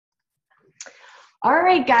All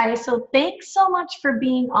right, guys. So thanks so much for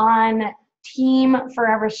being on Team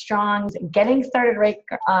Forever Strong's Getting Started Right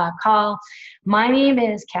call. My name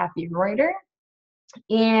is Kathy Reuter,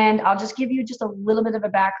 and I'll just give you just a little bit of a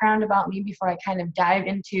background about me before I kind of dive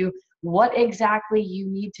into what exactly you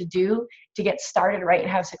need to do to get started right and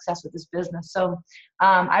have success with this business. So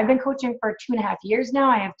I've been coaching for 2.5 years now.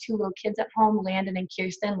 I have two little kids at home, Landon and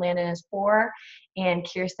Kirsten. Landon is 4 and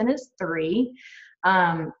Kirsten is 3. So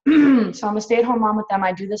I'm a stay-at-home mom with them.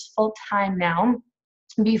 I do this full time now.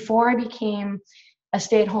 Before I became a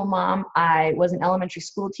stay-at-home mom, I was an elementary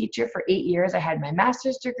school teacher for 8 years. I had my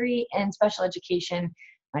master's degree in special education,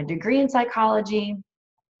 my degree in psychology.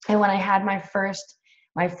 And when I had my first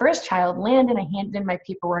child, Landon, I handed in my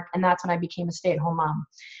paperwork, and that's when I became a stay-at-home mom.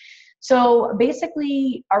 So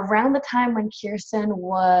basically, around the time when Kirsten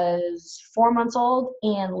was 4 months old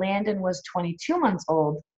and Landon was 22 months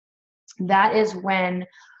old, that is when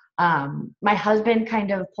my husband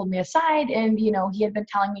kind of pulled me aside, and he had been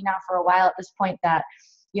telling me now for a while at this point that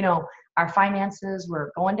our finances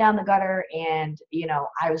were going down the gutter, and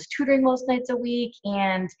I was tutoring most nights a week,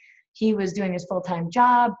 and he was doing his full-time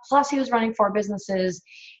job, plus he was running 4 businesses,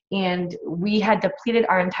 and we had depleted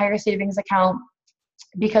our entire savings account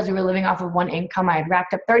because we were living off of one income. I had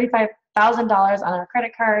racked up $35,000 on our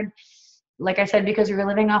credit card, like I said, because we were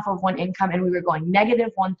living off of one income, and we were going negative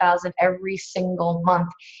 1,000 every single month.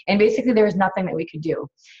 And basically there was nothing that we could do.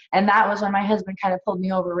 And that was when my husband kind of pulled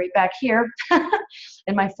me over right back here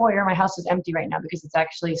in my foyer. My house is empty right now because it's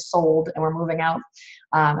actually sold and we're moving out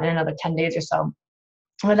in another 10 days or so.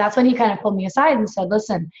 But that's when he kind of pulled me aside and said,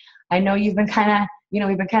 listen, I know you've been kind of,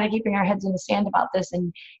 we've been kind of keeping our heads in the sand about this.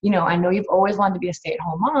 And, I know you've always wanted to be a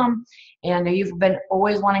stay-at-home mom, and you've been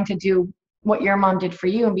always wanting to do what your mom did for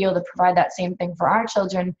you and be able to provide that same thing for our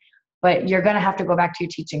children. But you're going to have to go back to your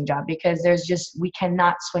teaching job because we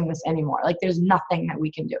cannot swing this anymore. Like, there's nothing that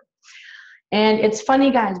we can do. And it's funny,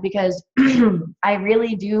 guys, because I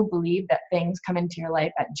really do believe that things come into your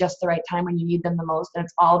life at just the right time when you need them the most. And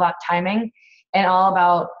it's all about timing and all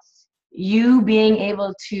about you being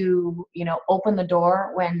able to, open the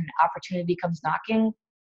door when opportunity comes knocking.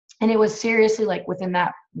 And it was seriously like within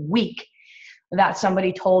that week that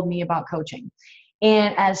somebody told me about coaching.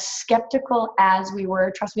 And as skeptical as we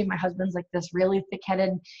were, trust me, my husband's like this really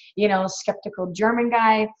thick-headed, skeptical German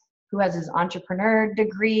guy who has his entrepreneur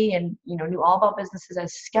degree and, knew all about businesses.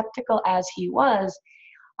 As skeptical as he was,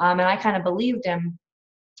 and I kind of believed him,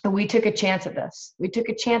 we took a chance at this.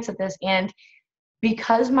 And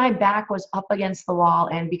because my back was up against the wall,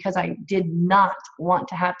 and because I did not want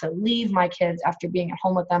to have to leave my kids after being at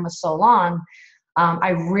home with them for so long, I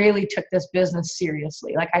really took this business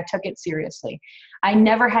seriously. Like, I took it seriously. I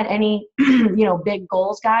never had any, big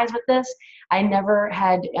goals, guys, with this. I never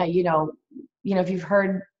had, if you've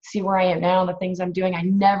see where I am now, the things I'm doing, I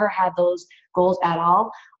never had those goals at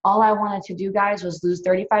all. All I wanted to do, guys, was lose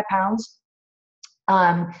 35 pounds,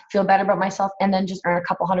 feel better about myself, and then just earn a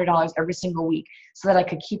couple $100s every single week so that I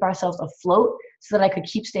could keep ourselves afloat, so that I could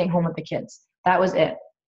keep staying home with the kids. That was it.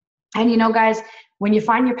 And guys, when you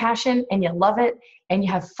find your passion and you love it and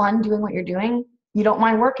you have fun doing what you're doing, you don't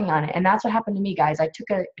mind working on it. And that's what happened to me, guys. I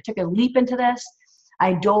took a leap into this.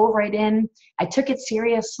 I dove right in. I took it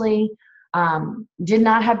seriously. Did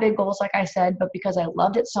not have big goals, like I said, but because I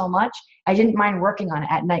loved it so much, I didn't mind working on it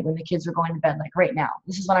at night when the kids were going to bed. Like right now,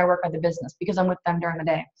 this is when I work on the business because I'm with them during the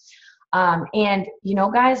day. And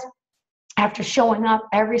guys, after showing up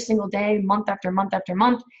every single day, month after month after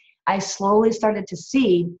month, I slowly started to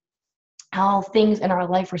see how things in our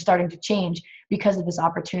life were starting to change because of this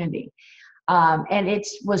opportunity. And it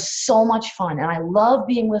was so much fun. And I love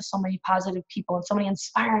being with so many positive people and so many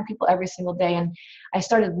inspiring people every single day. And I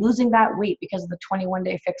started losing that weight because of the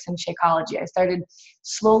 21-day fix in Shakeology. I started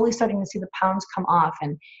slowly starting to see the pounds come off.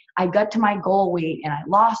 And I got to my goal weight and I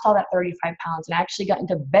lost all that 35 pounds and I actually got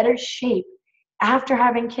into better shape after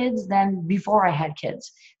having kids than before I had kids,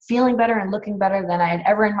 feeling better and looking better than I had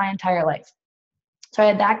ever in my entire life. So I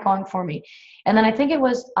had that going for me. And then I think it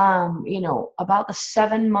was, about the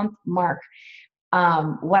 7-month mark,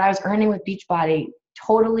 what I was earning with Beachbody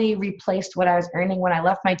totally replaced what I was earning when I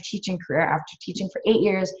left my teaching career after teaching for 8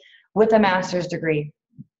 years with a master's degree.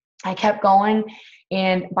 I kept going.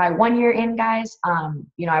 And by 1 year in, guys, I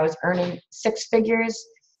was earning 6 figures,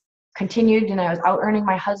 continued, and I was out earning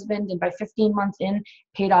my husband. And by 15 months in,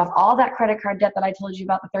 paid off all that credit card debt that I told you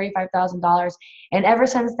about, the $35,000. And ever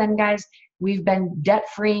since then, guys, we've been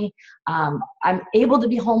debt-free. I'm able to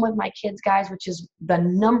be home with my kids, guys, which is the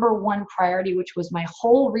number one priority, which was my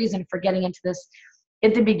whole reason for getting into this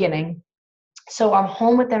at the beginning. So I'm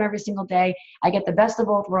home with them every single day. I get the best of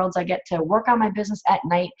both worlds. I get to work on my business at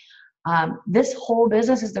night. This whole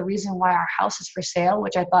business is the reason why our house is for sale,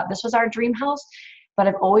 which I thought this was our dream house, but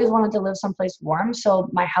I've always wanted to live someplace warm. So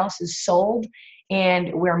my house is sold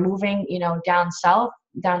and we're moving, down south,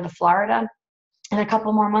 down to Florida. In a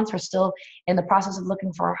couple more months, we're still in the process of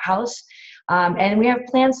looking for a house. And we have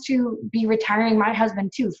plans to be retiring my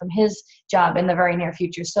husband too from his job in the very near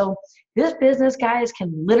future. So this business, guys,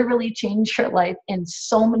 can literally change your life in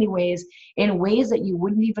so many ways, in ways that you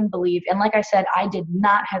wouldn't even believe. And like I said, I did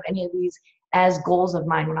not have any of these as goals of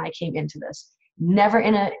mine when I came into this. Never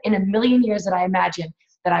in a million years did I imagine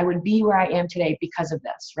that I would be where I am today because of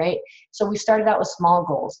this, right? So we started out with small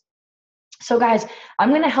goals. So guys, I'm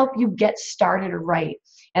going to help you get started right.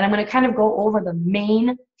 And I'm going to kind of go over the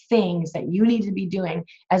main things that you need to be doing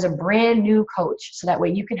as a brand new coach, so that way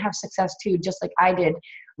you can have success too, just like I did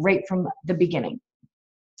right from the beginning.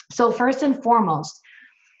 So first and foremost,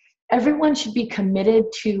 everyone should be committed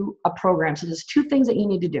to a program. So there's two things that you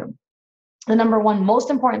need to do. The number one most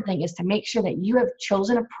important thing is to make sure that you have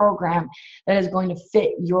chosen a program that is going to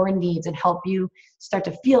fit your needs and help you start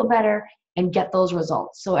to feel better and get those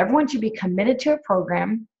results. So everyone should be committed to a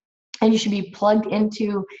program, and you should be plugged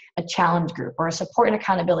into a challenge group or a support and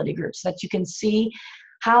accountability group so that you can see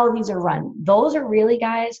how these are run. Those are really,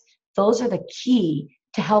 guys, those are the key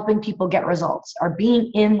to helping people get results, are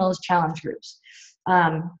being in those challenge groups.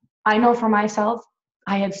 I know for myself,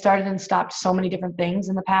 I had started and stopped so many different things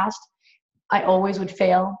in the past. I always would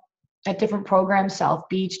fail at different programs, South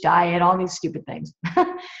Beach, diet, all these stupid things.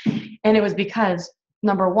 And it was because,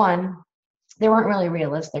 number one, they weren't really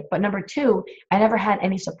realistic. But number two, I never had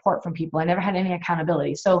any support from people. I never had any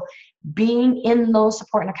accountability. So being in those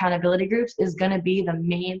support and accountability groups is going to be the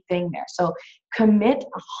main thing there. So commit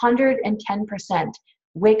 110%.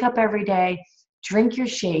 Wake up every day, drink your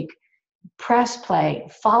shake, press play,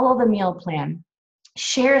 follow the meal plan,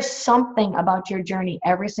 share something about your journey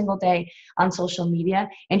every single day on social media,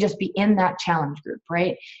 and just be in that challenge group,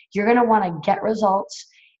 right? You're going to want to get results.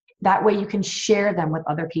 That way you can share them with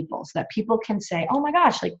other people so that people can say, oh my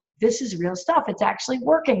gosh, like this is real stuff. It's actually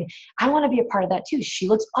working. I want to be a part of that too. She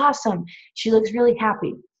looks awesome. She looks really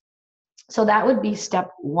happy. So that would be step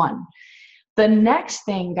one. The next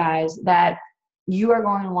thing, guys, that you are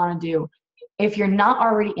going to want to do, if you're not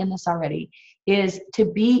already in this already, is to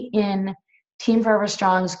be in Team Forever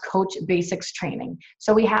Strong's Coach Basics training.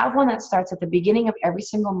 So we have one that starts at the beginning of every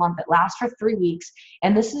single month that lasts for 3 weeks.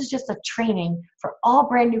 And this is just a training for all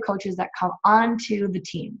brand new coaches that come onto the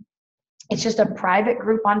team. It's just a private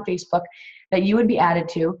group on Facebook that you would be added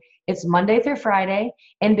to. It's Monday through Friday.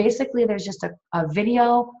 And basically there's just a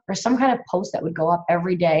video or some kind of post that would go up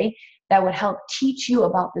every day that would help teach you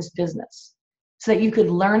about this business so that you could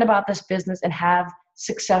learn about this business and have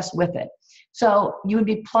success with it. So you would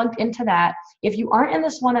be plugged into that. If you aren't in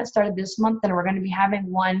this one that started this month, then we're going to be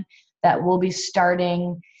having one that will be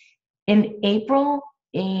starting in April,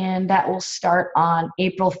 and that will start on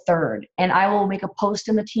April 3rd. And I will make a post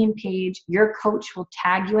in the team page. Your coach will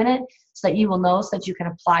tag you in it so that you will know, so that you can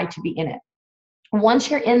apply to be in it. Once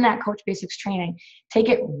you're in that Coach Basics training, take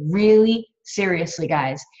it really seriously,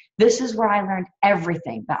 guys. This is where I learned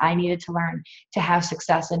everything that I needed to learn to have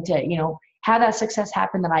success and to, have that success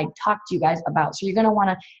happen that I talked to you guys about. So you're going to want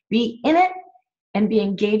to be in it and be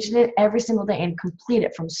engaged in it every single day and complete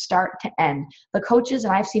it from start to end. The coaches,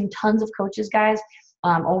 and I've seen tons of coaches, guys,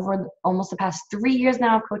 over almost the past 3 years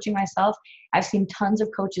now of coaching myself, I've seen tons of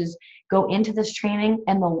coaches go into this training,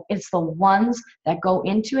 and it's the ones that go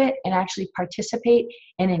into it and actually participate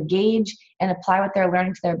and engage and apply what they're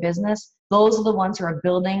learning to their business. Those are the ones who are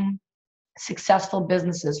building successful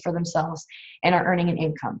businesses for themselves and are earning an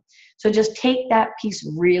income. So just take that piece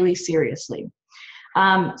really seriously.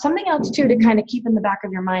 Something else too to kind of keep in the back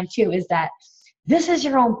of your mind too is that this is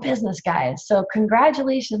your own business, guys. So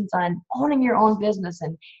congratulations on owning your own business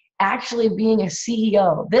and actually being a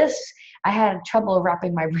CEO. This I had trouble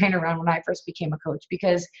wrapping my brain around when I first became a coach,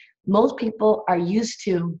 because most people are used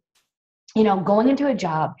to going into a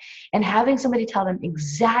job and having somebody tell them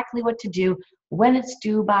exactly what to do, when it's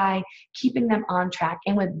due by, keeping them on track.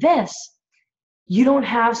 And with this, you don't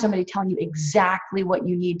have somebody telling you exactly what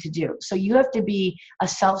you need to do. So you have to be a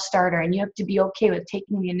self-starter, and you have to be okay with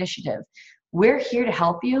taking the initiative. We're here to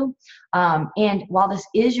help you. And while this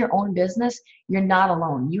is your own business, you're not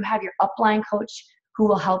alone. You have your upline coach who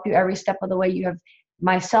will help you every step of the way. You have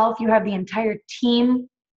myself, you have the entire team.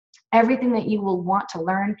 Everything that you will want to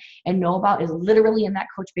learn and know about is literally in that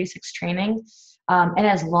Coach Basics training. And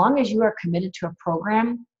as long as you are committed to a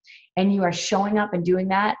program and you are showing up and doing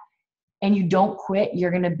that and you don't quit,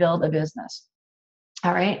 you're going to build a business.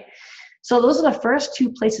 All right. So those are the first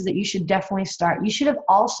two places that you should definitely start. You should have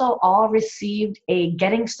also all received a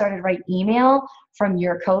Getting Started Right email from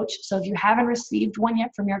your coach. So if you haven't received one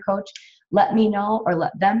yet from your coach, let me know or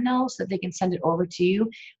let them know so that they can send it over to you.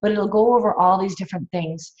 But it'll go over all these different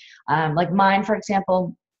things. Like mine, for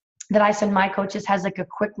example, that I send my coaches has like a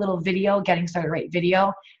quick little video, Getting Started Right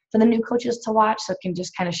video for the new coaches to watch. So it can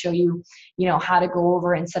just kind of show you, how to go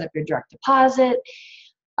over and set up your direct deposit.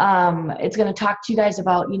 It's going to talk to you guys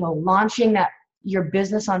about, launching your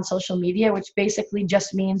business on social media, which basically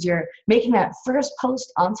just means you're making that first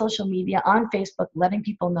post on social media, on Facebook, letting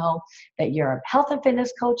people know that you're a health and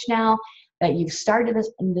fitness coach now, that you've started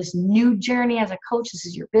this new journey as a coach. This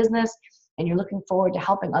is your business, and you're looking forward to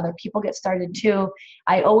helping other people get started too.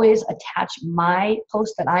 I always attach my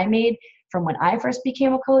post that I made from when I first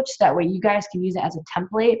became a coach. That way you guys can use it as a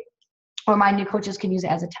template, or my new coaches can use it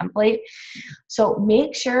as a template. So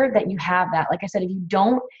make sure that you have that. Like I said, if you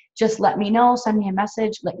don't, just let me know, send me a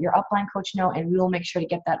message, let your upline coach know, and we will make sure to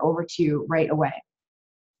get that over to you right away.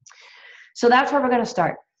 So that's where we're going to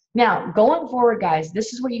start. Now, going forward, guys,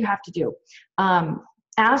 this is what you have to do.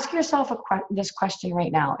 Ask yourself this question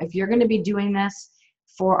right now. If you're going to be doing this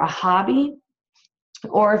for a hobby,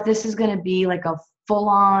 or if this is going to be like a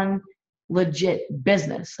full-on legit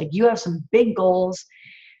business, like you have some big goals.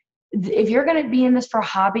 If you're going to be in this for a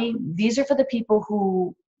hobby, these are for the people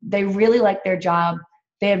who they really like their job.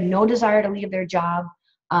 They have no desire to leave their job.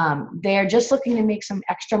 They are just looking to make some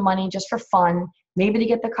extra money just for fun, maybe to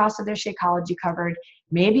get the cost of their Shakeology covered,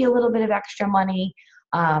 maybe a little bit of extra money,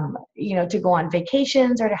 to go on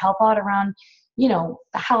vacations or to help out around, the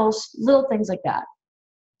house, little things like that.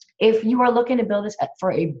 If you are looking to build this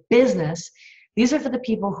for a business, these are for the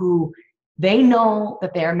people who they know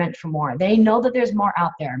that they are meant for more. They know that there's more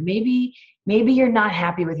out there. Maybe you're not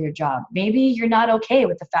happy with your job. Maybe you're not okay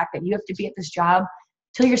with the fact that you have to be at this job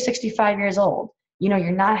till you're 65 years old.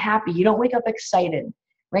 You're not happy. You don't wake up excited,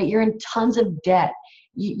 right? You're in tons of debt.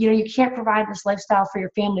 You can't provide this lifestyle for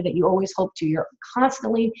your family that you always hope to. You're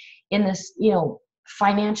constantly in this,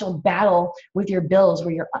 financial battle with your bills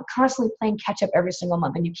where you're constantly playing catch up every single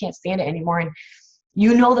month and you can't stand it anymore. And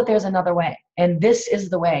you know that there's another way, and this is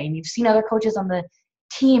the way. And you've seen other coaches on the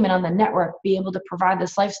team and on the network be able to provide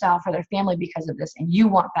this lifestyle for their family because of this, and you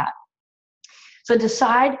want that. So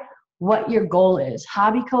decide what your goal is,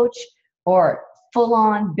 hobby coach or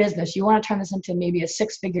full-on business. You want to turn this into maybe a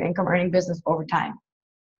 6-figure income earning business over time.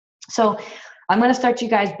 So I'm going to start you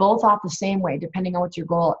guys both off the same way, depending on what your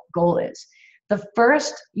goal is.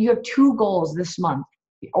 You have 2 goals this month,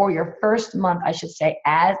 or your first month, I should say,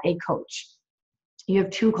 as a coach. You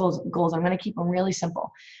have 2 goals. I'm going to keep them really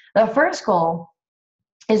simple. The first goal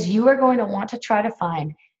is you are going to want to try to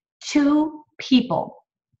find 2 people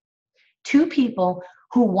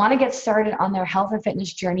who want to get started on their health and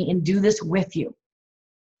fitness journey and do this with you.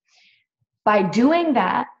 By doing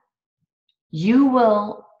that, you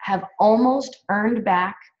will have almost earned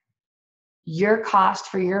back your cost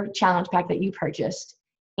for your challenge pack that you purchased,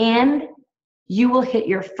 and you will hit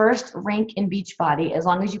your first rank in Beachbody as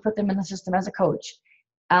long as you put them in the system as a coach,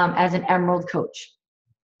 as an Emerald coach.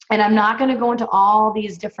 And I'm not going to go into all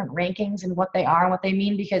these different rankings and what they are and what they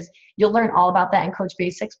mean, because you'll learn all about that in Coach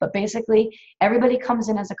Basics. But basically, everybody comes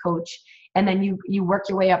in as a coach, and then you work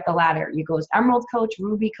your way up the ladder. You go as Emerald coach,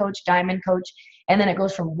 Ruby coach, Diamond coach, and then it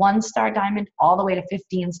goes from 1-star Diamond all the way to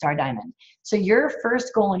 15-star Diamond. So your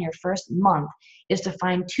first goal in your first month is to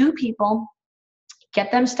find 2 people,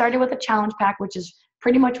 get them started with a challenge pack, which is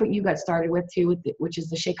pretty much what you got started with too, which is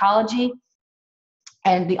the Shakeology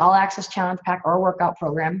and the All Access Challenge Pack or workout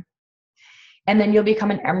program. And then you'll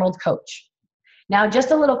become an Emerald coach. Now,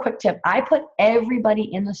 just a little quick tip. I put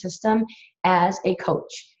everybody in the system as a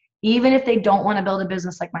coach, even if they don't want to build a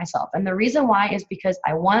business like myself. And the reason why is because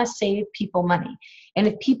I want to save people money. And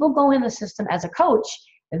if people go in the system as a coach,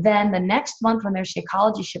 then the next month when their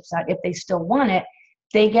Shakeology ships out, if they still want it,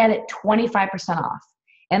 they get it 25% off.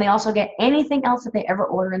 And they also get anything else that they ever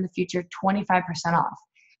order in the future, 25% off.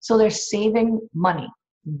 So they're saving money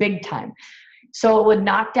big time. So it would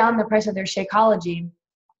knock down the price of their Shakeology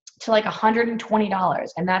to like $120.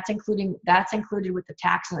 And that's included with the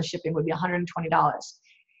tax and the shipping would be $120.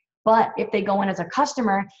 But if they go in as a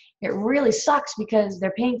customer, it really sucks because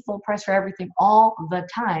they're paying full price for everything all the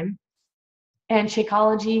time. And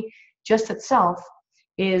Shakeology just itself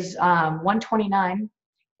is $129.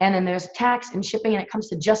 And then there's tax and shipping, and it comes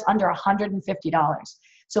to just under $150.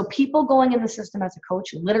 So people going in the system as a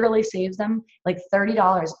coach literally saves them like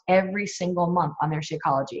 $30 every single month on their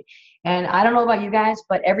Shakeology. And I don't know about you guys,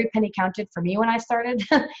 but every penny counted for me when I started.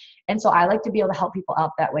 And so I like to be able to help people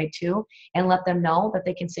out that way too, and let them know that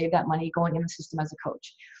they can save that money going in the system as a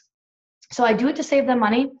coach. So I do it to save them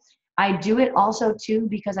money. I do it also too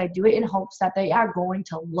because I do it in hopes that they are going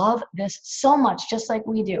to love this so much, just like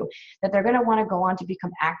we do, that they're going to want to go on to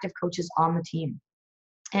become active coaches on the team.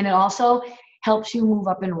 And it also helps you move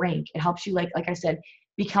up in rank. It helps you, like I said,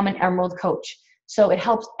 become an emerald coach. So it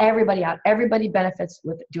helps everybody out. Everybody benefits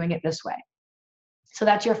with doing it this way. So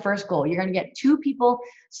that's your first goal. You're going to get 2 people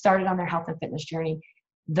started on their health and fitness journey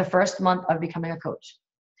the first month of becoming a coach.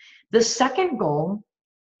 The second goal,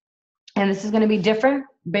 and this is going to be different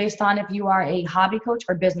based on if you are a hobby coach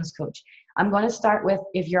or business coach. I'm going to start with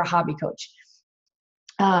if you're a hobby coach.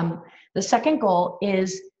 The second goal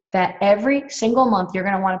is that every single month you're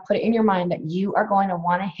going to want to put it in your mind that you are going to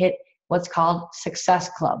want to hit what's called Success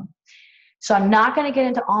Club. So I'm not going to get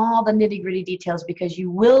into all the nitty-gritty details because you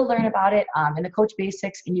will learn about it in the Coach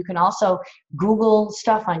Basics, and you can also Google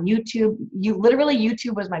stuff on YouTube.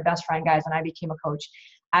 YouTube was my best friend, guys, when I became a coach.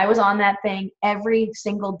 I was on that thing every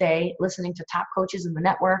single day, listening to top coaches in the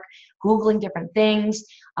network, Googling different things.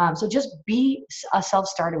 So just be a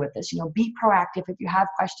self-starter with this. Be proactive. If you have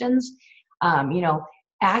questions,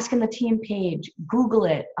 ask in the team page, Google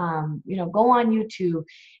it, go on YouTube,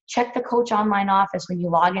 check the Coach Online Office when you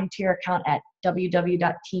log into your account at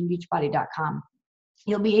www.teambeachbody.com.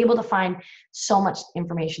 You'll be able to find so much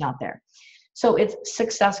information out there. So it's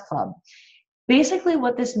Success Club. Basically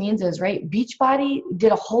what this means is, right, Beachbody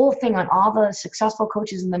did a whole thing on all the successful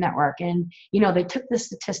coaches in the network. And, they took the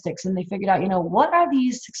statistics and they figured out, what are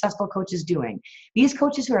these successful coaches doing? These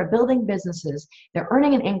coaches who are building businesses, they're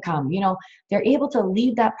earning an income, they're able to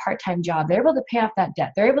leave that part-time job. They're able to pay off that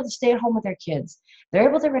debt. They're able to stay at home with their kids. They're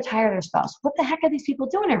able to retire their spouse. What the heck are these people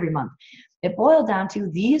doing every month? It boiled down to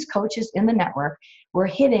these coaches in the network were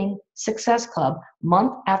hitting Success Club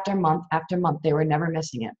month after month after month. They were never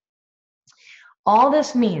missing it. All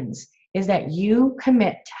this means is that you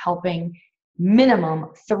commit to helping minimum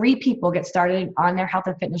 3 people get started on their health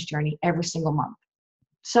and fitness journey every single month.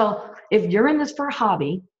 So if you're in this for a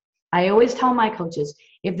hobby, I always tell my coaches,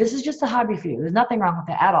 if this is just a hobby for you, there's nothing wrong with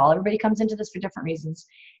it at all. Everybody comes into this for different reasons.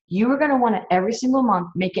 You are going to want to every single month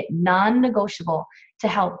make it non-negotiable to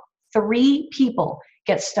help 3 people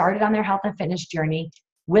get started on their health and fitness journey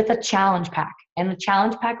with a challenge pack. And the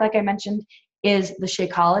challenge pack, like I mentioned, is the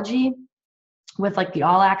Shakeology with like the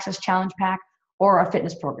All Access Challenge Pack or a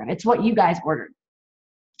fitness program. It's what you guys ordered.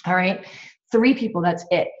 All right. 3 people, that's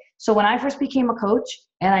it. So when I first became a coach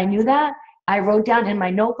and I knew that, I wrote down in my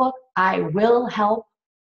notebook, I will help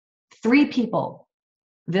 3 people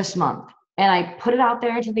this month. And I put it out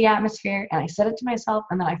there into the atmosphere and I said it to myself,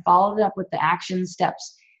 and then I followed it up with the action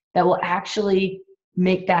steps that will actually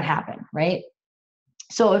make that happen, right?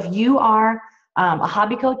 So if you are a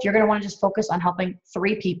hobby coach, you're going to want to just focus on helping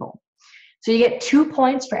 3 people. So you get 2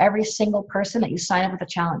 points for every single person that you sign up with a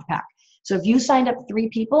challenge pack. So if you signed up 3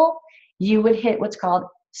 people, you would hit what's called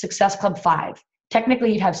Success Club 5.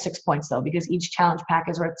 Technically, you'd have 6 points though, because each challenge pack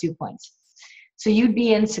is worth 2 points. So you'd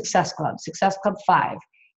be in Success Club 5.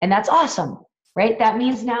 And that's awesome, right? That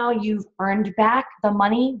means now you've earned back the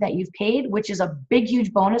money that you've paid, which is a big,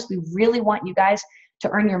 huge bonus. We really want you guys to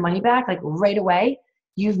earn your money back like right away.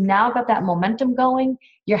 You've now got that momentum going.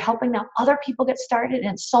 You're helping now other people get started.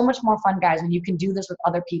 And it's so much more fun, guys, when you can do this with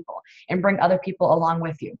other people and bring other people along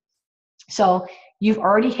with you. So you've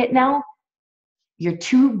already hit now your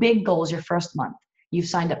 2 big goals your first month. You've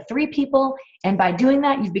signed up 3 people. And by doing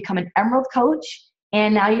that, you've become an Emerald coach.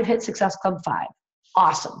 And now you've hit Success Club 5.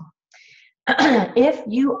 Awesome. If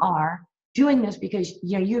you are doing this because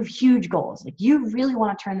you have huge goals, like you really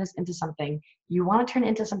want to turn this into something, you want to turn it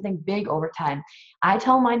into something big over time, I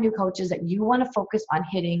tell my new coaches that you want to focus on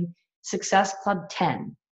hitting Success Club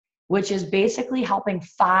 10, which is basically helping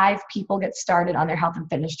 5 people get started on their health and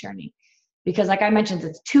fitness journey. Because like I mentioned,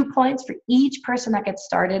 it's 2 points for each person that gets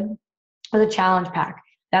started with a challenge pack.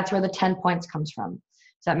 That's where the 10 points comes from.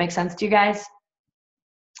 Does that make sense to you guys?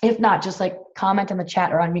 If not, just like comment in the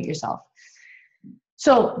chat or unmute yourself.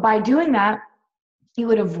 So by doing that, you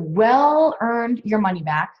would have well earned your money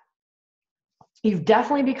back. You've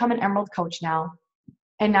definitely become an Emerald coach now.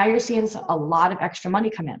 And now you're seeing a lot of extra money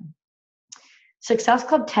come in. Success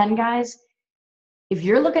Club 10, guys, if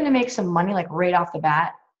you're looking to make some money like right off the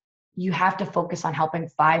bat, you have to focus on helping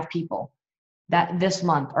 5 people that this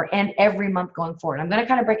month and every month going forward. I'm going to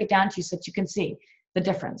kind of break it down to you so that you can see the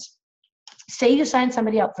difference. Say you sign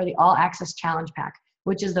somebody up for the All Access Challenge Pack,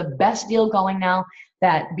 which is the best deal going now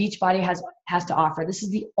that Beachbody has to offer. This is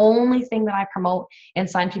the only thing that I promote and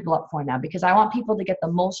sign people up for now, because I want people to get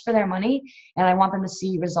the most for their money and I want them to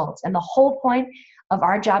see results. And the whole point of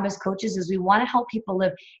our job as coaches is we want to help people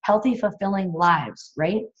live healthy, fulfilling lives,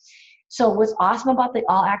 right? So what's awesome about the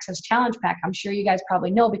All Access Challenge Pack, I'm sure you guys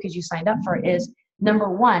probably know because you signed up for it, is number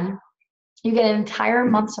one, you get an entire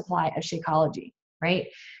month supply of Shakeology, right?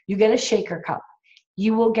 You get a shaker cup.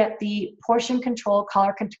 You will get the portion control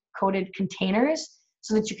color-coded containers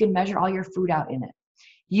so that you can measure all your food out in it.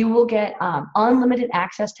 You will get unlimited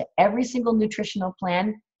access to every single nutritional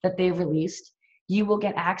plan that they've released. You will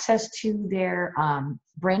get access to their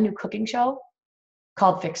brand new cooking show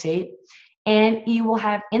called Fixate. And you will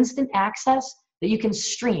have instant access that you can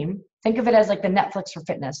stream. Think of it as like the Netflix for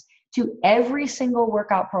fitness, to every single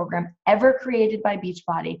workout program ever created by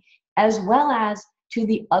Beachbody, as well as to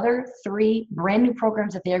the other 3 brand new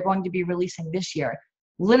programs that they are going to be releasing this year,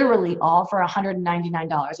 literally all for $199.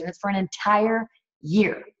 And it's for an entire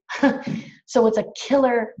year. So it's a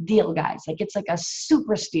killer deal, guys. Like, it's like a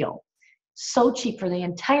super steal. So cheap for the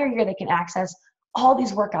entire year. They can access all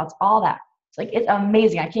these workouts, all that. It's like, it's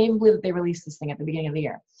amazing. I can't even believe that they released this thing at the beginning of the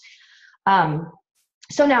year.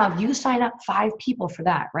 So now if you sign up 5 people for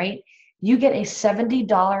that, right, you get a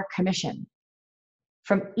 $70 commission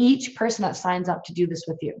from each person that signs up to do this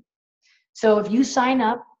with you. So if you sign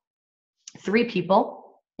up 3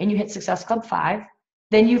 people and you hit Success Club 5,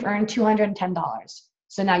 then you've earned $210.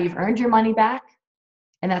 So now you've earned your money back,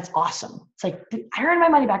 and that's awesome. It's like, I earned my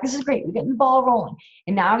money back. This is great. We're getting the ball rolling.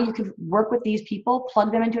 And now you can work with these people,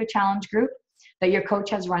 plug them into a challenge group that your coach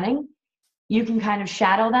has running. You can kind of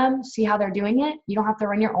shadow them, see how they're doing it. You don't have to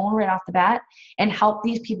run your own right off the bat, and help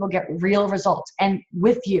these people get real results, and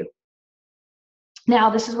with you. Now,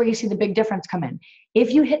 this is where you see the big difference come in.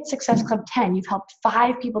 If you hit Success Club 10, you've helped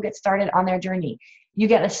 5 people get started on their journey. You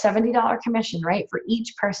get a $70 commission, right, for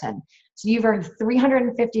each person. So you've earned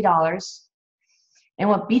 $350. And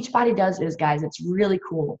what Beachbody does is, guys, it's really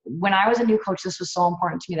cool. When I was a new coach, this was so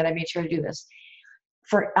important to me that I made sure to do this.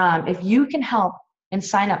 For if you can help and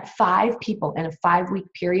sign up 5 people in a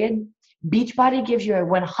 5-week period, Beachbody gives you a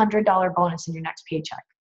 $100 bonus in your next paycheck.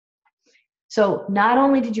 So not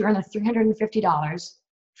only did you earn the $350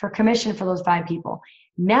 for commission for those 5 people,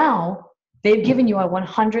 now they've given you a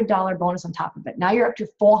 $100 bonus on top of it. Now you're up to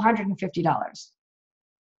 $450.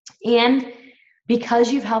 And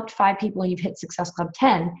because you've helped 5 people and you've hit Success Club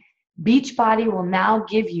 10, Beachbody will now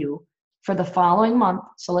give you, for the following month,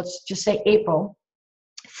 so let's just say April,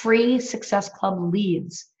 free Success Club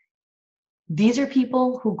leads. These are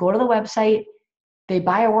people who go to the website, they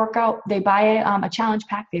buy a workout, they buy a challenge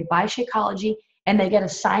pack, they buy Shakeology, and they get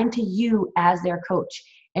assigned to you as their coach.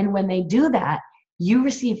 And when they do that, you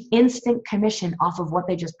receive instant commission off of what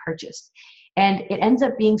they just purchased. And it ends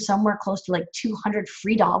up being somewhere close to like $200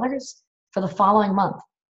 free for the following month.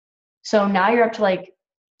 So now you're up to like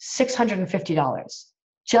 $650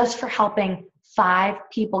 just for helping 5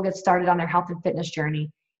 people get started on their health and fitness journey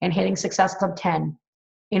and hitting Success Club 10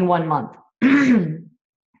 in 1 month.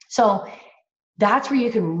 So that's where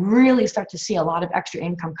you can really start to see a lot of extra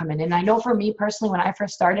income come in. And I know for me personally, when I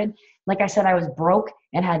first started, like I said, I was broke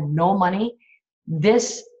and had no money.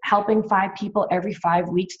 This helping 5 people every 5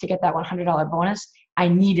 weeks to get that $100 bonus, I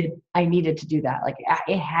needed to do that. Like,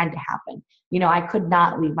 it had to happen. You know, I could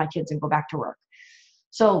not leave my kids and go back to work.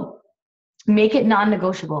 So make it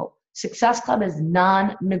non-negotiable. Success Club is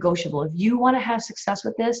non-negotiable. If you want to have success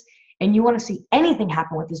with this and you want to see anything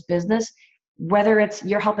happen with this business, whether it's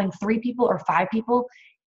you're helping 3 people or 5 people,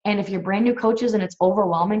 and if you're brand new coaches and it's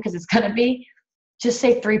overwhelming, because it's going to be, just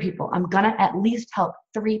say 3 people. I'm going to at least help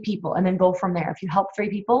 3 people, and then go from there. If you help 3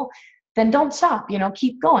 people, then don't stop, you know,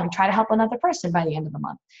 keep going. Try to help another person by the end of the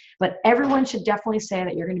month. But everyone should definitely say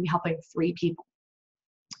that you're going to be helping 3 people.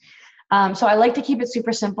 So I like to keep it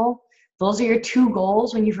super simple. Those are your 2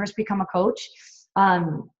 goals when you first become a coach.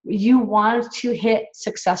 You want to hit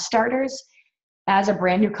success starters as a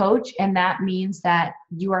brand new coach, and that means that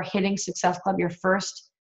you are hitting Success Club your first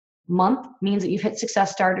month, means that you've hit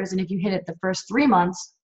success starters. And if you hit it the first 3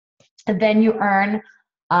 months, then you earn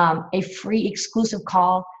a free exclusive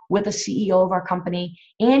call with the CEO of our company.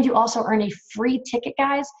 And you also earn a free ticket,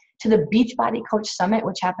 guys, to the Beachbody Coach Summit,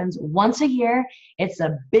 which happens once a year. It's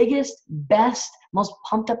the biggest, best, most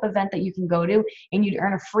pumped up event that you can go to. And you'd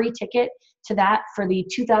earn a free ticket to that for the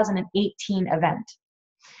 2018 event.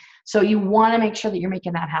 So you want to make sure that you're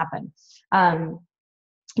making that happen.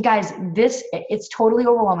 Guys, it's totally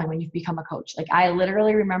overwhelming when you've become a coach. Like, I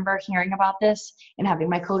literally remember hearing about this and having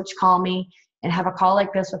my coach call me and have a call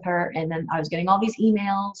like this with her. And then I was getting all these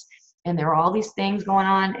emails and there were all these things going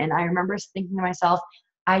on. And I remember thinking to myself,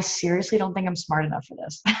 I seriously don't think I'm smart enough for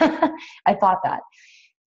this. I thought that.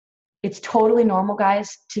 It's totally normal,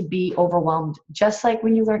 guys, to be overwhelmed. Just like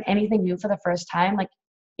when you learn anything new for the first time. Like,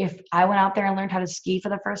 if I went out there and learned how to ski for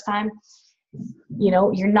the first time,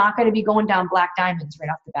 You're not going to be going down black diamonds right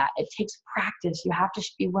off the bat. It takes practice. You have to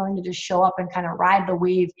be willing to just show up and kind of ride the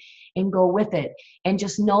wave and go with it, and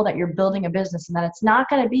just know that you're building a business and that it's not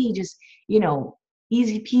going to be just,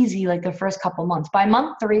 easy peasy like the first couple months. By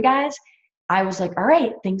month 3, guys, I was like, all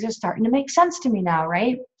right, things are starting to make sense to me now,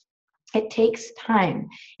 right? It takes time,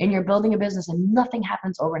 and you're building a business, and nothing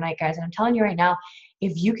happens overnight, guys. And I'm telling you right now,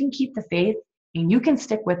 if you can keep the faith and you can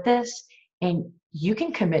stick with this and you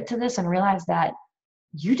can commit to this and realize that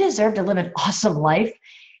you deserve to live an awesome life.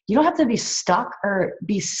 You don't have to be stuck or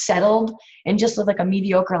be settled and just live like a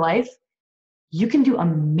mediocre life. You can do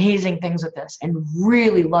amazing things with this and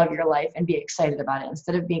really love your life and be excited about it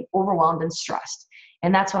instead of being overwhelmed and stressed.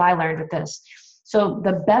 And that's what I learned with this. So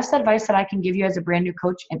the best advice that I can give you as a brand new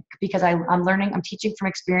coach, and because I'm teaching from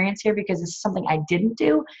experience here, because this is something I didn't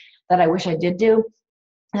do that I wish I did do.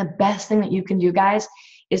 And the best thing that you can do, guys,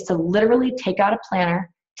 is to literally take out a planner,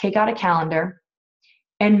 take out a calendar,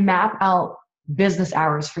 and map out business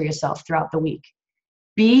hours for yourself throughout the week.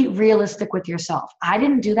 Be realistic with yourself. I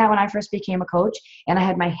didn't do that when I first became a coach, and I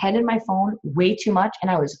had my head in my phone way too much,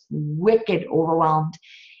 and I was wicked overwhelmed,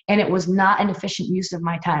 and it was not an efficient use of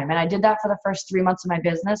my time. And I did that for the first 3 months of my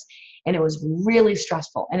business, and it was really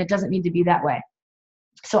stressful, and it doesn't need to be that way.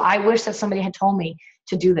 So I wish that somebody had told me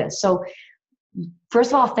to do this. So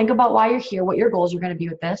first of all, think about why you're here, what your goals are going to be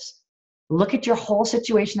with this. Look at your whole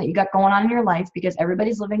situation that you got going on in your life, because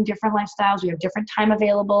everybody's living different lifestyles. We have different time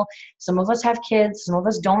available. Some of us have kids. Some of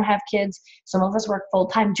us don't have kids. Some of us work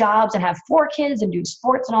full-time jobs and have 4 kids and do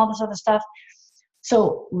sports and all this other stuff.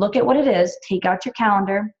 So look at what it is. Take out your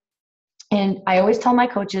calendar. And I always tell my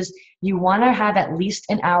coaches, you want to have at least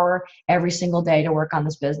an hour every single day to work on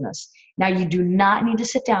this business. Now, you do not need to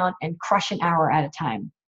sit down and crush an hour at a time,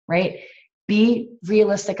 right? Be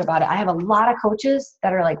realistic about it. I have a lot of coaches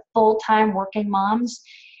that are like full-time working moms,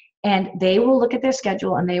 and they will look at their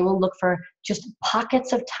schedule and they will look for just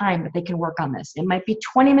pockets of time that they can work on this. It might be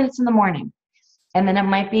 20 minutes in the morning, and then it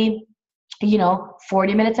might be,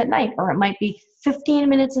 40 minutes at night, or it might be 15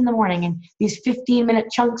 minutes in the morning and these 15-minute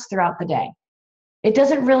chunks throughout the day. It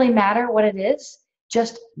doesn't really matter what it is.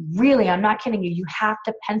 Just really, I'm not kidding you, you have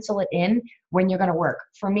to pencil it in when you're going to work.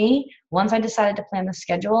 For me, once I decided to plan the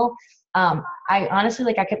schedule, I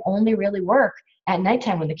honestly, I could only really work at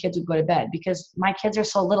nighttime when the kids would go to bed, because my kids are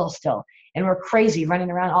so little still, and we're crazy running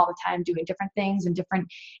around all the time doing different things and different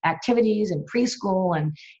activities and preschool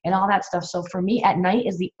and all that stuff. So for me, at night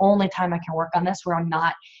is the only time I can work on this where I'm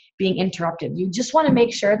not being interrupted. You just want to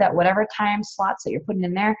make sure that whatever time slots that you're putting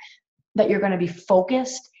in there, that you're going to be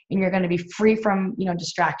focused and you're going to be free from,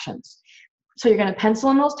 distractions. So you're going to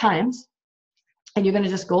pencil in those times, and you're going to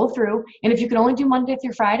just go through. And if you can only do Monday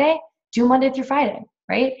through Friday, do Monday through Friday,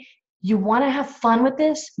 right? You want to have fun with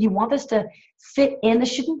this. You want this to fit in.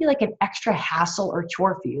 This shouldn't be like an extra hassle or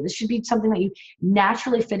chore for you. This should be something that you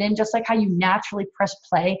naturally fit in, just like how you naturally press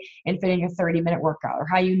play and fit in your 30-minute workout, or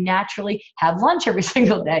how you naturally have lunch every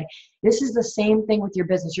single day. This is the same thing with your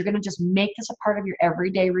business. You're going to just make this a part of your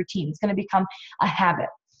everyday routine. It's going to become a habit.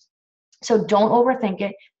 So don't overthink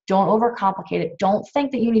it. Don't overcomplicate it. Don't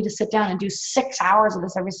think that you need to sit down and do 6 hours of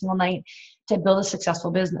this every single night to build a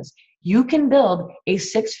successful business. You can build a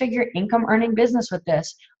 6-figure income earning business with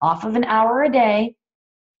this off of an hour a day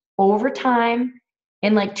over time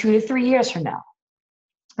in like 2 to 3 years from now,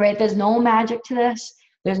 right? There's no magic to this.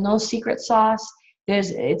 There's no secret sauce.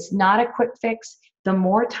 It's not a quick fix. The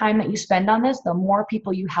more time that you spend on this, the more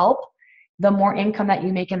people you help, the more income that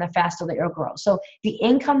you make and the faster that you'll grow. So the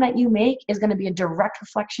income that you make is going to be a direct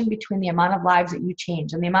reflection between the amount of lives that you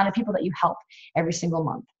change and the amount of people that you help every single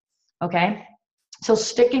month. Okay? So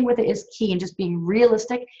sticking with it is key, and just being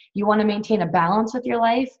realistic. You want to maintain a balance with your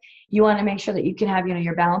life. You want to make sure that you can have,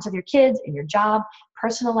 your balance with your kids and your job,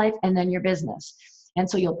 personal life, and then your business. And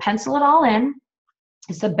so you'll pencil it all in.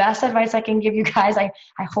 It's the best advice I can give you guys. I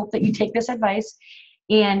hope that you take this advice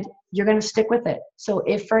and you're going to stick with it. So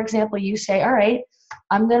if, for example, you say, all right,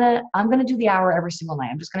 I'm going to do the hour every single night.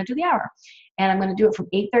 I'm just going to do the hour, and I'm going to do it from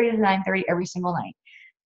 8:30 to 9:30 every single night.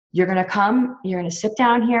 You're going to come, you're going to sit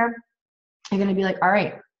down here. You're going to be like, all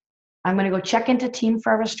right, I'm going to go check into Team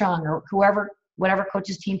Forever Strong, or whatever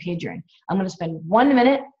coach's team page you're in. I'm going to spend 1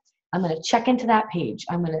 minute. I'm going to check into that page.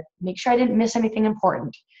 I'm going to make sure I didn't miss anything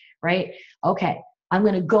important, right? Okay. I'm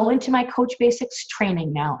going to go into my Coach Basics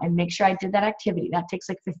training now and make sure I did that activity. That takes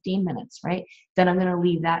like 15 minutes, right? Then I'm going to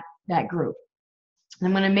leave that group. And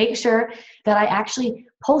I'm going to make sure that I actually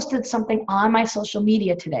posted something on my social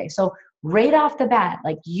media today. So right off the bat,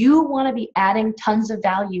 like, you want to be adding tons of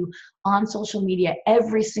value on social media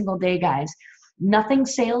every single day, guys. Nothing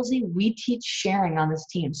salesy. We teach sharing on this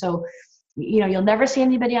team. So You'll never see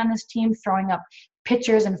anybody on this team throwing up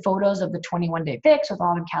pictures and photos of the 21-day fix with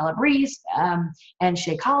Autumn Calabrese and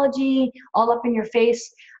Shakeology all up in your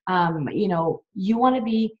face. You want to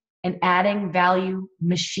be an adding value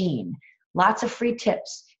machine. Lots of free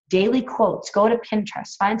tips, daily quotes. Go to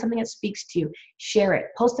Pinterest, find something that speaks to you, share it,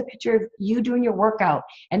 post a picture of you doing your workout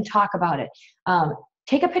and talk about it.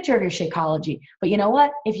 Take a picture of your Shakeology, but you know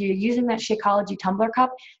what? If you're using that Shakeology tumbler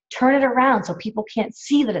cup, turn it around so people can't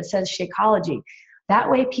see that it says Shakeology. That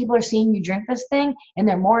way people are seeing you drink this thing and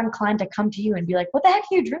they're more inclined to come to you and be like, what the heck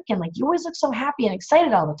are you drinking? Like, you always look so happy and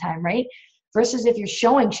excited all the time, right? Versus if you're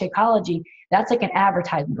showing Shakeology, that's like an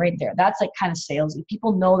advertisement right there. That's like kind of salesy.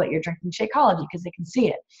 People know that you're drinking Shakeology because they can see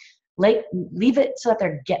it. Leave it so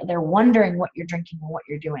that they're wondering what you're drinking and what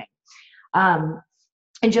you're doing.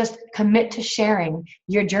 And just commit to sharing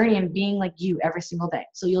your journey and being like you every single day.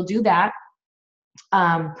 So you'll do that.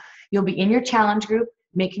 You'll be in your challenge group,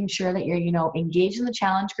 making sure that you're, engaged in the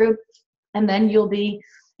challenge group. And then you're going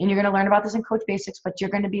to learn about this in Coach Basics, but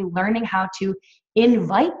you're going to be learning how to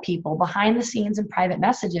invite people behind the scenes in private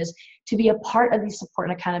messages to be a part of these support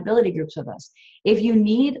and accountability groups with us. If you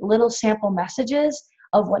need little sample messages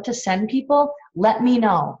of what to send people, let me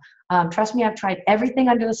know. Trust me, I've tried everything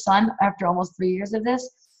under the sun after almost 3 years of this,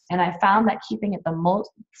 and I found that keeping it the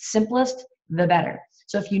most simplest, the better.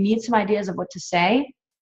 So if you need some ideas of what to say,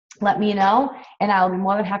 let me know, and I'll be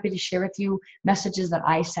more than happy to share with you messages that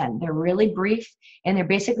I send. They're really brief, and they're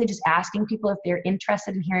basically just asking people if they're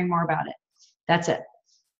interested in hearing more about it. That's it.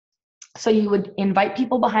 So you would invite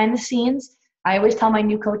people behind the scenes. I always tell my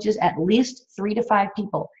new coaches at least 3 to 5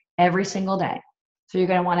 people every single day. So you're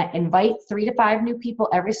going to want to invite 3 to 5 new people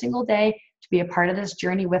every single day to be a part of this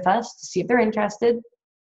journey with us to see if they're interested.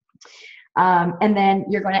 And then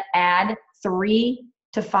you're going to add 3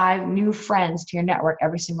 to 5 new friends to your network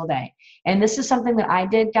every single day. And this is something that I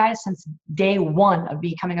did, guys, since day 1 of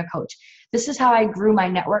becoming a coach. This is how I grew my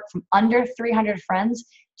network from under 300 friends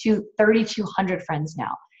to 3,200 friends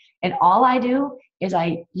now. And all I do is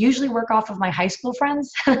I usually work off of my high school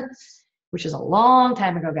friends, which is a long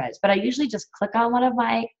time ago, guys. But I usually just click on one of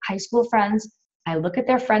my high school friends. I look at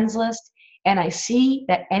their friends list, and I see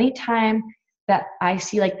that anytime that I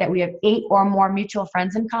see like that we have 8 or more mutual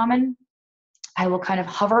friends in common, I will kind of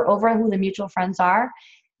hover over who the mutual friends are,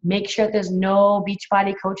 make sure that there's no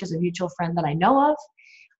Beachbody coach as a mutual friend that I know of.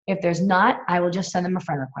 If there's not, I will just send them a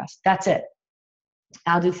friend request. That's it.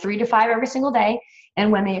 I'll do 3 to 5 every single day.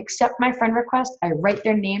 And when they accept my friend request, I write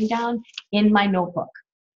their name down in my notebook.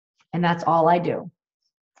 And that's all I do.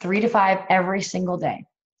 3 to 5 every single day.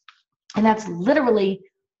 And that's literally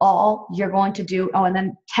all you're going to do. Oh, and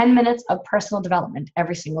then 10 minutes of personal development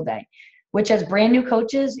every single day, which as brand new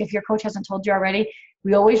coaches, if your coach hasn't told you already,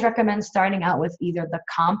 we always recommend starting out with either the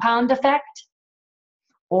compound effect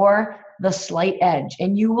or the slight edge.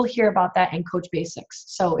 And you will hear about that in Coach Basics.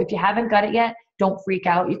 So if you haven't got it yet, don't freak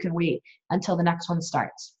out. You can wait until the next one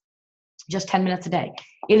starts. Just 10 minutes a day.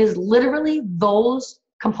 It is literally those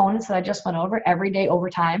components that I just went over every day over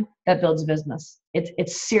time that builds a business.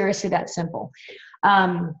 It's seriously that simple.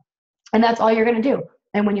 And that's all you're going to do.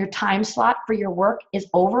 And when your time slot for your work is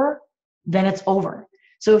over, then it's over.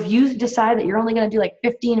 So if you decide that you're only going to do like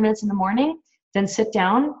 15 minutes in the morning, then sit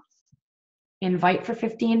down, invite for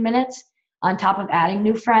 15 minutes on top of adding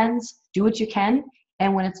new friends, do what you can.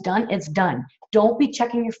 And when it's done, it's done. Don't be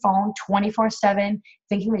checking your phone 24/7,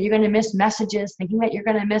 thinking that you're going to miss messages, thinking that you're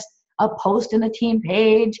going to miss a post in the team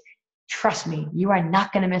page. Trust me, you are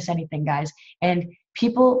not going to miss anything, guys. And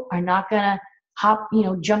people are not going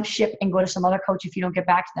to jump ship and go to some other coach if you don't get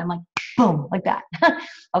back to them like boom, like that.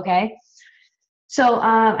 Okay. So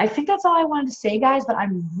I think that's all I wanted to say, guys, but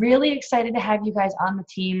I'm really excited to have you guys on the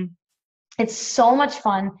team. It's so much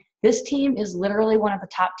fun. This team is literally one of the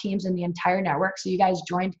top teams in the entire network. So you guys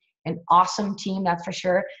joined an awesome team, that's for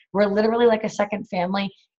sure. We're literally like a second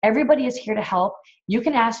family. Everybody is here to help. You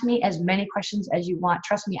can ask me as many questions as you want.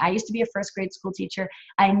 Trust me, I used to be a first grade school teacher.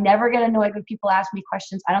 I never get annoyed when people ask me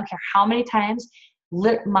questions. I don't care how many times.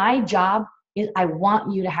 My job is I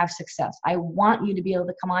want you to have success. I want you to be able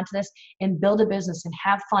to come onto this and build a business and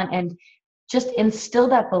have fun and just instill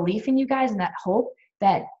that belief in you guys and that hope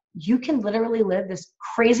that you can literally live this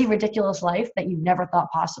crazy, ridiculous life that you never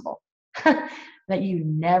thought possible. That you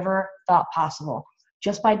never thought possible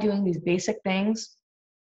just by doing these basic things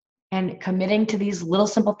and committing to these little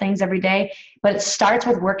simple things every day. But it starts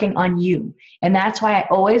with working on you. And that's why I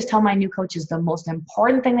always tell my new coaches the most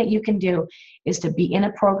important thing that you can do is to be in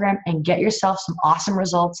a program and get yourself some awesome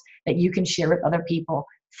results that you can share with other people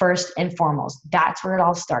first and foremost. That's where it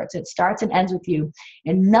all starts. It starts and ends with you.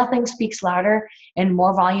 And nothing speaks louder and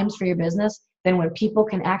more volumes for your business than when people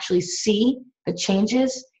can actually see the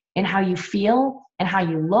changes in how you feel and how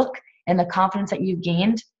you look and the confidence that you've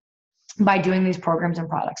gained by doing these programs and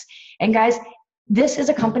products. And guys, this is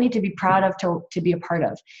a company to be proud of, to be a part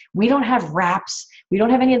of. We don't have wraps. We don't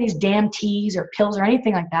have any of these damn teas or pills or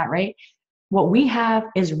anything like that, right? What we have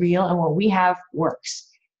is real, and what we have works.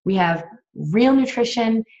 We have real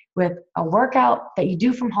nutrition with a workout that you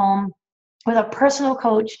do from home with a personal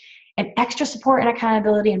coach and extra support and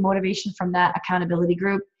accountability and motivation from that accountability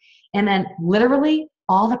group. And then literally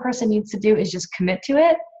all the person needs to do is just commit to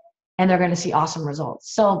it, and they're going to see awesome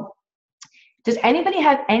results. So does anybody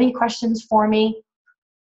have any questions for me?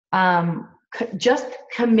 Just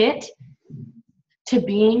commit to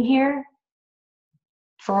being here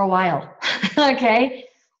for a while, okay?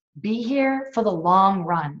 Be here for the long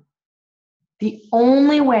run. The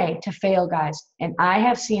only way to fail, guys, and I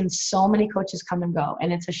have seen so many coaches come and go,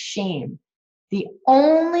 and it's a shame. The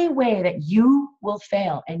only way that you will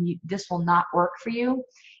fail and this will not work for you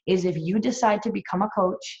is if you decide to become a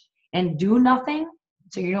coach and do nothing,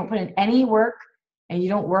 so you don't put in any work and you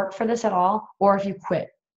don't work for this at all, or if you quit.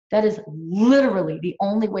 That is literally the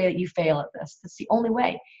only way that you fail at this. That's the only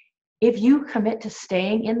way. If you commit to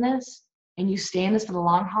staying in this and you stay in this for the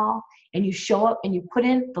long haul and you show up and you put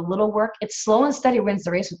in the little work, it's slow and steady wins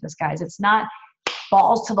the race with this, guys. It's not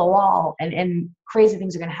balls to the wall and crazy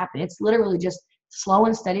things are going to happen. It's literally just slow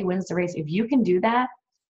and steady wins the race. If you can do that,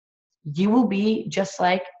 you will be just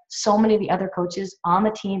like so many of the other coaches on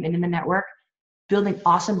the team and in the network, building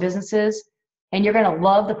awesome businesses, and you're going to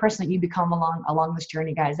love the person that you become along this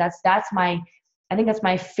journey, guys. I think that's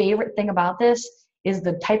my favorite thing about this, is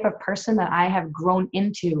the type of person that I have grown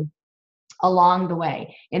into along the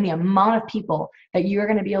way and the amount of people that you're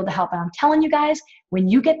going to be able to help. And I'm telling you guys, when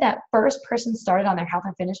you get that first person started on their health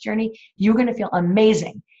and fitness journey, you're going to feel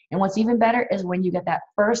amazing. And what's even better is when you get that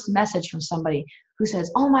first message from somebody who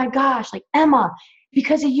says, oh my gosh, like Emma,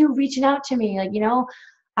 because of you reaching out to me, like,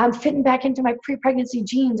 I'm fitting back into my pre-pregnancy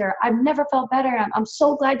jeans, or I've never felt better. I'm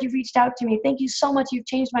so glad you reached out to me. Thank you so much. You've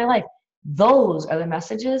changed my life. Those are the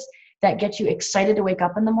messages that get you excited to wake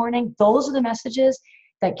up in the morning. Those are the messages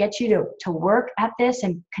that get you to work at this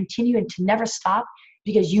and continue and to never stop,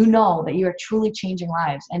 because you know that you are truly changing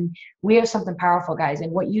lives. And we have something powerful, guys,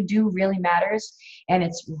 and what you do really matters, and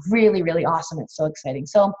it's really, really awesome. It's so exciting.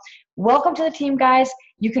 So welcome to the team, guys.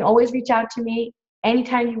 You can always reach out to me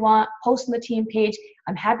anytime you want. Post on the team page.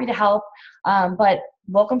 I'm happy to help. But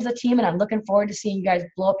welcome to the team, and I'm looking forward to seeing you guys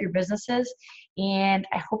blow up your businesses. And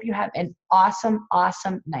I hope you have an awesome,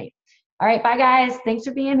 awesome night. All right, bye, guys. Thanks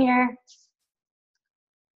for being here.